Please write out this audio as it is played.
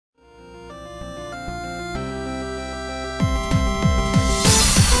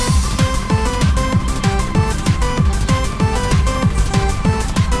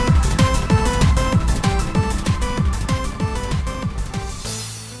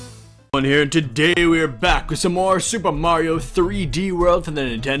everyone here, and today we are back with some more Super Mario 3D World for the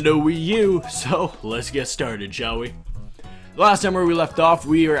Nintendo Wii U. So, let's get started, shall we? The last time where we left off,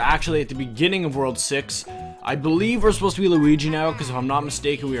 we were actually at the beginning of World 6. I believe we're supposed to be Luigi now, because if I'm not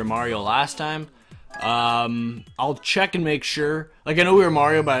mistaken, we were Mario last time. I'll check and make sure. Like, I know we were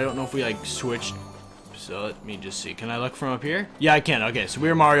Mario, but I don't know if we, like, switched. So, let me just see. Can I look from up here? Yeah, I can. Okay, so we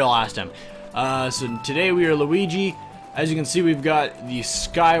were Mario last time. So today we are Luigi. As you can see, we've got the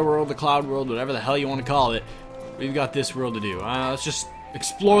Sky World, the Cloud World, whatever the hell you want to call it. We've got this world to do. Let's just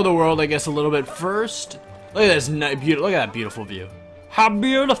explore the world, I guess, a little bit first. Look at this beautiful. Look at that beautiful view. How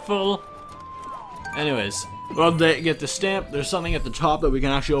beautiful! Anyways, well, get the stamp. There's something at the top that we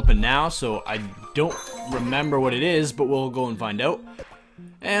can actually open now, so I don't remember what it is, but we'll go and find out.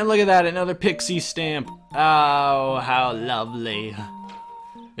 And look at that, another pixie stamp. Oh, how lovely.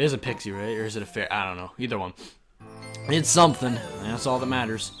 It is a pixie, right? Or is it a fair? I don't know. Either one. It's something. That's all that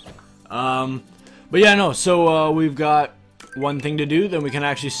matters. But yeah, no. So we've got one thing to do. Then we can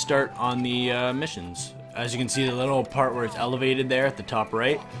actually start on the missions. As you can see, the little part where it's elevated there at the top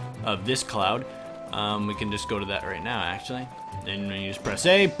right of this cloud. We can just go to that right now, actually. And when you just press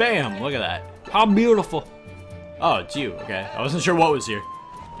A, bam! Look at that. How beautiful. Oh, it's you. Okay. I wasn't sure what was here.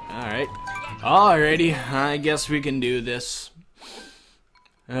 Alright. Alrighty. I guess we can do this.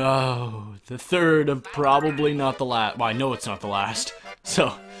 Oh, the third of probably not the last. Well, I know it's not the last.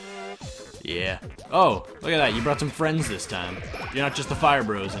 So, yeah. Oh, look at that. You brought some friends this time. You're not just the Fire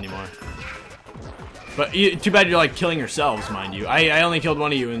Bros anymore. But too bad you're like killing yourselves, mind you. I only killed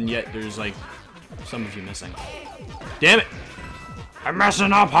one of you, and yet there's like some of you missing. Damn it! I'm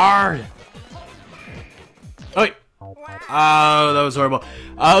messing up hard! Oh, wait. Oh, that was horrible.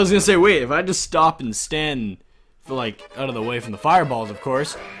 I was gonna say, wait, if I just stop and stand for like out of the way from the fireballs, of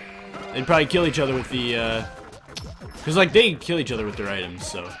course, they'd probably kill each other with the because like they kill each other with their items,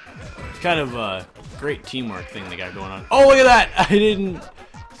 so it's kind of a great teamwork thing they got going on. Oh, look at that! I didn't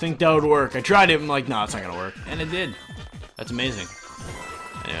think that would work. I tried it, I'm like, no, it's not gonna work, and it did. That's amazing.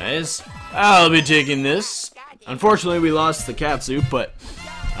 Anyways, I'll be taking this. Unfortunately, we lost the catsuit, but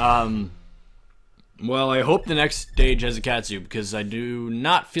well, I hope the next stage has a catsuit, because I do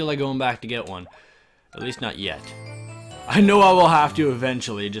not feel like going back to get one. At least not yet. I know I will have to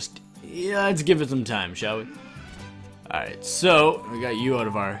eventually, just, yeah, let's give it some time, shall we? Alright, so, we got you out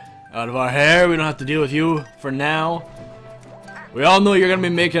of our hair. We don't have to deal with you for now. We all know you're gonna be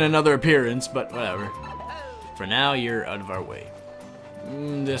making another appearance, but whatever. For now, you're out of our way.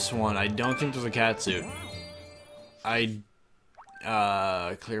 This one, I don't think there's a catsuit.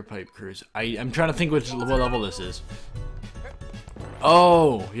 Clear pipe cruise. I'm trying to think what level this is.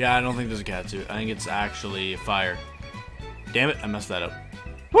 Oh, yeah, I don't think there's a catsuit. I think it's actually fire. Damn it, I messed that up.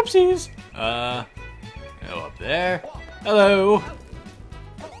 Whoopsies! Go up there. Hello!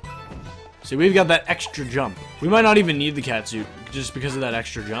 See, we've got that extra jump. We might not even need the catsuit, just because of that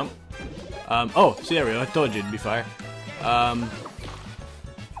extra jump. Oh, see, there we go. I told you it'd be fire.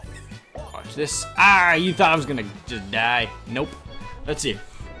 Watch this. Ah, you thought I was gonna just die. Nope. Let's see.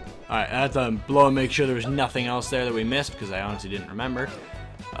 Alright, I have to blow and make sure there was nothing else there that we missed, because I honestly didn't remember.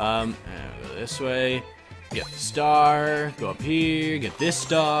 Go this way. Get the star. Go up here. Get this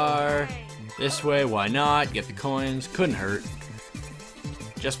star. This way. Why not? Get the coins. Couldn't hurt.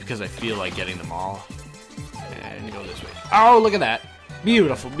 Just because I feel like getting them all. And go this way. Oh, look at that.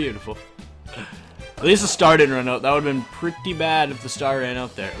 Beautiful, beautiful. At least the star didn't run out. That would have been pretty bad if the star ran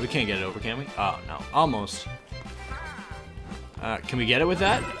out there. We can't get it over, can we? Oh, no. Almost. Can we get it with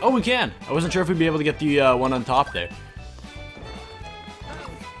that? Oh, we can. I wasn't sure if we'd be able to get the one on top there.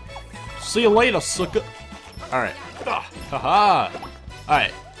 See you later, sucker. Alright. Haha.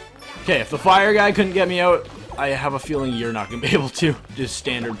 Alright. Okay, if the fire guy couldn't get me out, I have a feeling you're not going to be able to. Just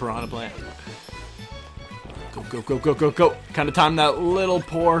standard piranha plant. Go, go, go, go, go, go. Kind of timed that little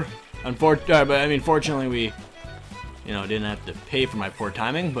poor. But I mean, fortunately, we, you know, didn't have to pay for my poor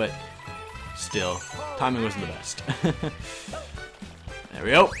timing, but still, timing wasn't the best. There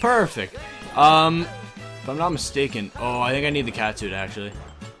we go. Perfect. If I'm not mistaken, oh, I think I need the catsuit, actually.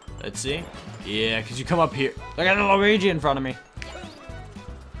 Let's see. Yeah, because you come up here. I got a Luigi in front of me.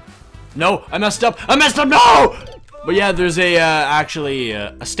 No, I messed up. I messed up. No! But yeah, there's actually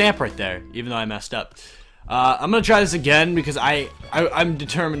a stamp right there, even though I messed up. I'm gonna try this again because I'm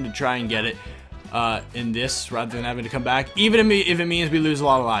determined to try and get it in this rather than having to come back, even if it means we lose a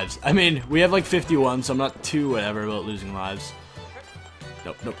lot of lives. I mean, we have like 51, so I'm not too whatever about losing lives.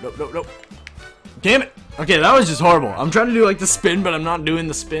 Nope, nope, nope, nope, nope. Damn it! Okay, that was just horrible. I'm trying to do like the spin, but I'm not doing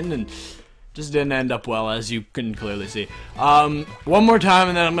the spin, and just didn't end up well, as you can clearly see. One more time,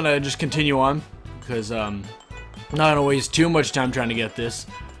 and then I'm gonna just continue on, because I'm not gonna waste too much time trying to get this.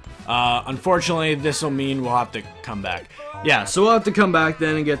 Unfortunately, this will mean we'll have to come back. Yeah, so we'll have to come back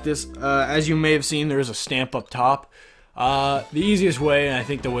then and get this. As you may have seen, there is a stamp up top. The easiest way, and I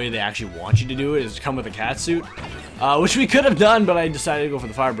think the way they actually want you to do it, is to come with a cat suit. Which we could have done, but I decided to go for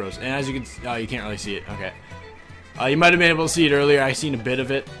the Fire Bros. And as you can, you can't really see it. Okay. You might have been able to see it earlier. I seen a bit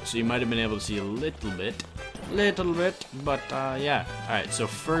of it, so you might have been able to see a little bit. But yeah. Alright, so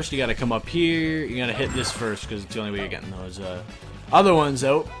first you gotta come up here. You gotta hit this first, because it's the only way you're getting those other ones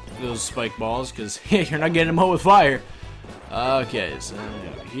out. Those spike balls, because you're not getting them out with fire. Okay, so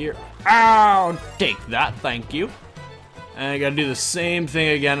here. Ow! Take that, thank you. And I gotta do the same thing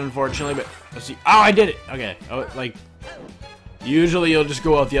again, unfortunately, but let's see. Oh, I did it! Okay. Oh, like, usually you'll just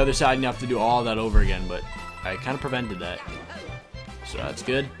go out the other side and you have to do all that over again, but I kind of prevented that. So that's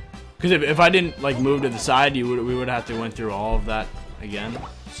good. Because if I didn't, like, move to the side, we would have to went through all of that again.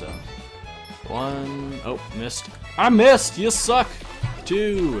 So, 1. Oh, missed. I missed! You suck!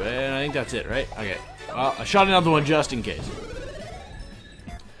 2. And I think that's it, right? Okay. Well, I shot another one just in case.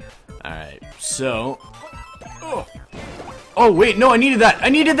 Alright, so... Oh, wait, no, I needed that! I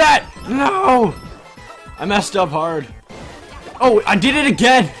needed that! No! I messed up hard. Oh, I did it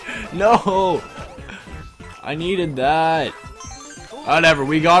again! No! I needed that. Whatever,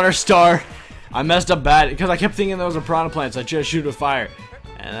 we got our star. I messed up bad, because I kept thinking that was a piranha plant, so I just shoot with fire.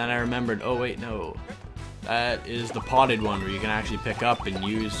 And then I remembered, oh, wait, no. That is the potted one, where you can actually pick up and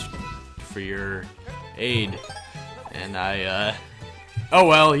use for your aid. And oh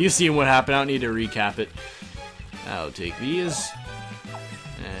well, you've seen what happened. I don't need to recap it. I'll take these.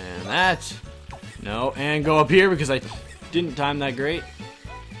 And that. No, and go up here because I didn't time that great.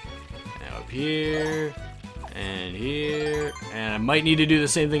 And up here. And here. And I might need to do the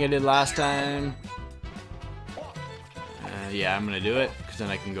same thing I did last time. Yeah, I'm going to do it because then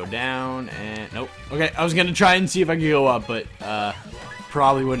I can go down. And nope. Okay, I was going to try and see if I could go up, but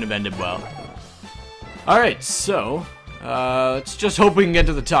probably wouldn't have ended well. Alright, so let's just hope we can get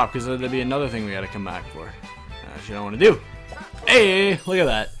to the top, because there'll be another thing we gotta come back for. Which I don't want to do. Hey, look at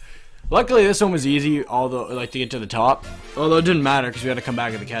that. Luckily, this one was easy, although, like, to get to the top. Although it didn't matter, because we had to come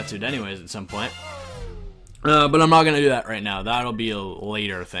back with the catsuit anyways at some point. But I'm not gonna do that right now. That'll be a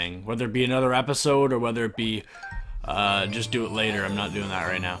later thing. Whether it be another episode, or whether it be just do it later. I'm not doing that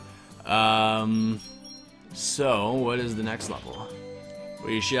right now. So, what is the next level?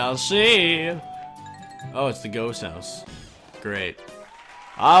 We shall see. Oh, it's the ghost house. Great.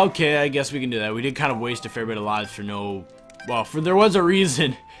 Okay, I guess we can do that. We did kind of waste a fair bit of lives for no... Well, there was a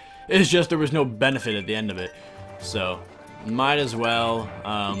reason. It's just there was no benefit at the end of it. So, might as well,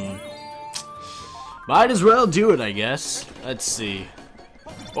 do it, I guess. Let's see.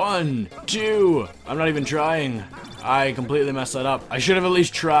 1, 2... I'm not even trying. I completely messed that up. I should have at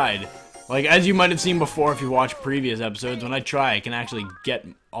least tried. Like, as you might have seen before if you watched previous episodes, when I try, I can actually get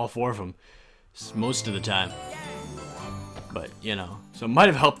all 4 of them. Most of the time. But, you know. So it might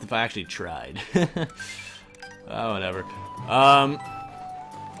have helped if I actually tried. Oh, whatever.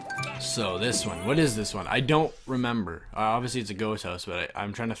 So this one. What is this one? I don't remember. Obviously it's a ghost house, but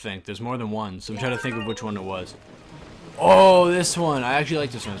I'm trying to think. There's more than one, so I'm trying to think of which one it was. Oh, this one. I actually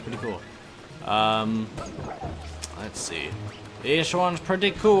like this one. It's pretty cool. Let's see. This one's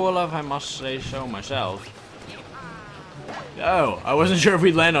pretty cool, if I must say so myself. Oh, I wasn't sure if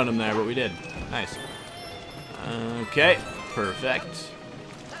we'd land on him there, but we did. Nice. Okay, perfect.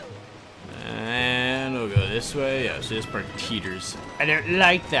 And we'll go this way. Yeah, so this part teeters. I don't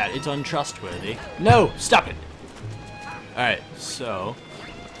like that. It's untrustworthy. No, stop it. Alright, so...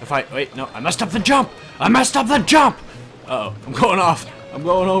 If I... Wait, no, I messed up the jump! I messed up the jump! Uh-oh, I'm going off. I'm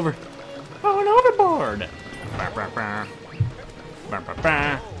going over. Going overboard!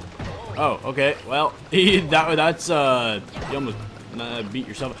 Oh, okay. Well, that's you almost beat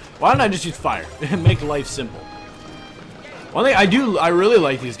yourself. Why don't I just use fire? Make life simple. One thing I really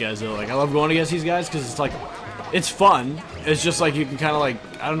like these guys though. Like, I love going against these guys because it's like, it's fun. It's just like you can kind of like,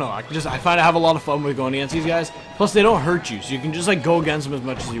 I don't know. I find I have a lot of fun with going against these guys. Plus, they don't hurt you, so you can just like go against them as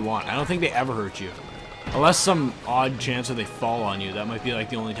much as you want. I don't think they ever hurt you, unless some odd chance that they fall on you. That might be like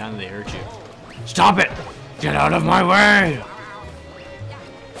the only time that they hurt you. Stop it! Get out of my way!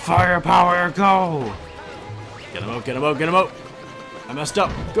 Firepower, go! Get him out, get him out, get him out! I messed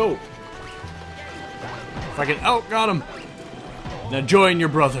up, go! Fucking, oh, got him! Now join your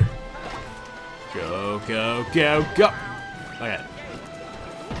brother. Go, go, go, go! Okay.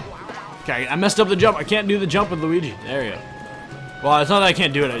 Okay, I messed up the jump. I can't do the jump with Luigi. There you go. Well, it's not that I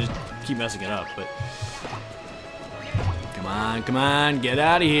can't do it, I just keep messing it up, but... Come on, get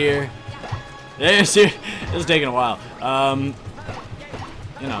out of here. This is taking a while.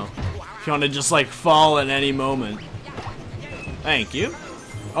 You know, if you want to just like fall at any moment. Thank you.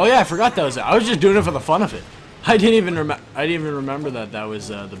 Oh yeah, I forgot that was it. I was just doing it for the fun of it. I didn't even remember that that was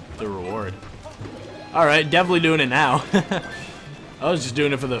the reward. All right, definitely doing it now. I was just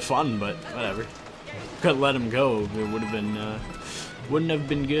doing it for the fun, but whatever. Couldn't let him go. It would have been wouldn't have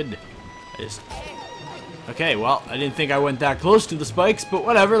been good. Okay, well, I didn't think I went that close to the spikes, but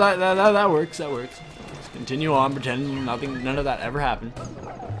whatever. That works. That works. Let's continue on, pretend none of that ever happened.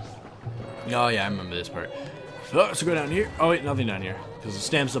 Oh yeah, I remember this part. So let's go down here. Oh wait, nothing down here because the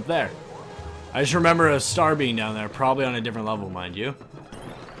stamp's up there. I just remember a star being down there, probably on a different level, mind you.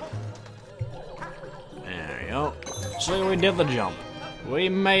 There we go. So we did the jump. We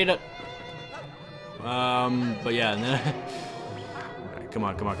made it. But yeah, and then right, come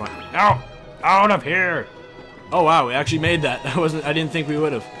on. Out! Out of here! Oh wow, we actually made that. I didn't think we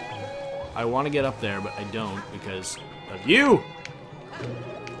would have. I want to get up there, but I don't because of you.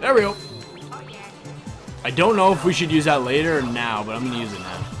 There we go. I don't know if we should use that later or now, but I'm gonna use it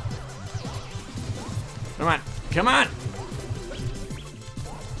now. Come on!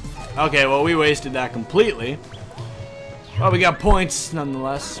 Okay, well we wasted that completely. Well, we got points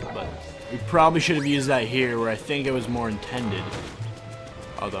nonetheless, but we probably should have used that here where I think it was more intended.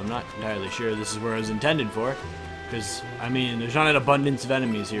 Although I'm not entirely sure this is where it was intended for. Because, I mean, there's not an abundance of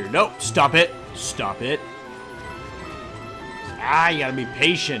enemies here. Nope, stop it. Stop it. Ah, you gotta be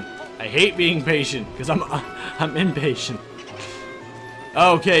patient. I hate being patient because I'm impatient.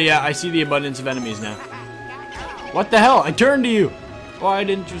 Okay, yeah, I see the abundance of enemies now. What the hell? I turned to you. Why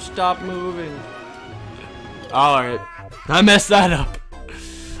didn't you stop moving? Alright. I messed that up.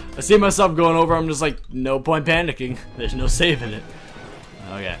 I see myself going over. I'm just like, no point panicking. There's no saving it.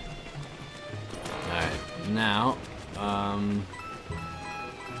 Okay. Alright. Now,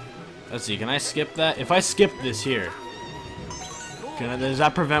 let's see. Can I skip that? If I skip this here, does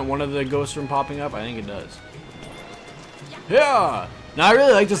that prevent one of the ghosts from popping up? I think it does. Yeah! Now, I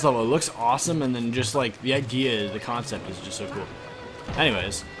really like this level. It looks awesome, and then just, like, the idea, the concept is just so cool.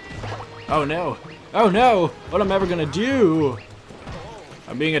 Anyways. Oh, no. Oh, no! What am I ever gonna do?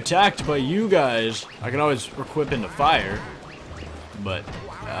 I'm being attacked by you guys. I can always equip into fire. But,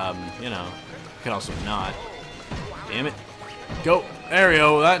 you know, I can also not. Damn it. Go. There we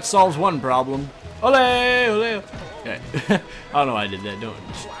go. That solves one problem. Ole! Ole! Okay. I don't know why I did that.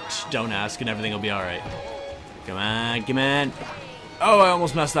 Just don't ask and everything will be alright. Come on, come on. Oh, I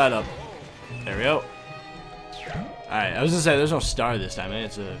almost messed that up. There we go. Alright, I was gonna say there's no star this time.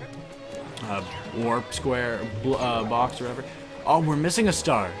 It's a warp square box or whatever. Oh, we're missing a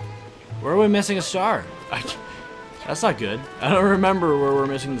star. Where are we missing a star? That's not good. I don't remember where we're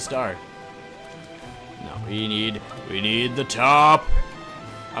missing the star. No, we need the top.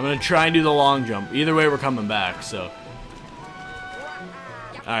 I'm gonna try and do the long jump. Either way, we're coming back. So,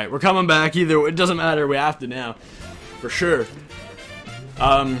 all right, we're coming back. Either way, it doesn't matter. We have to now, for sure.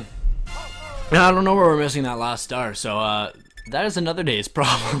 I don't know where we're missing that last star. So that is another day's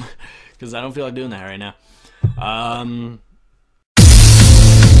problem because I don't feel like doing that right now.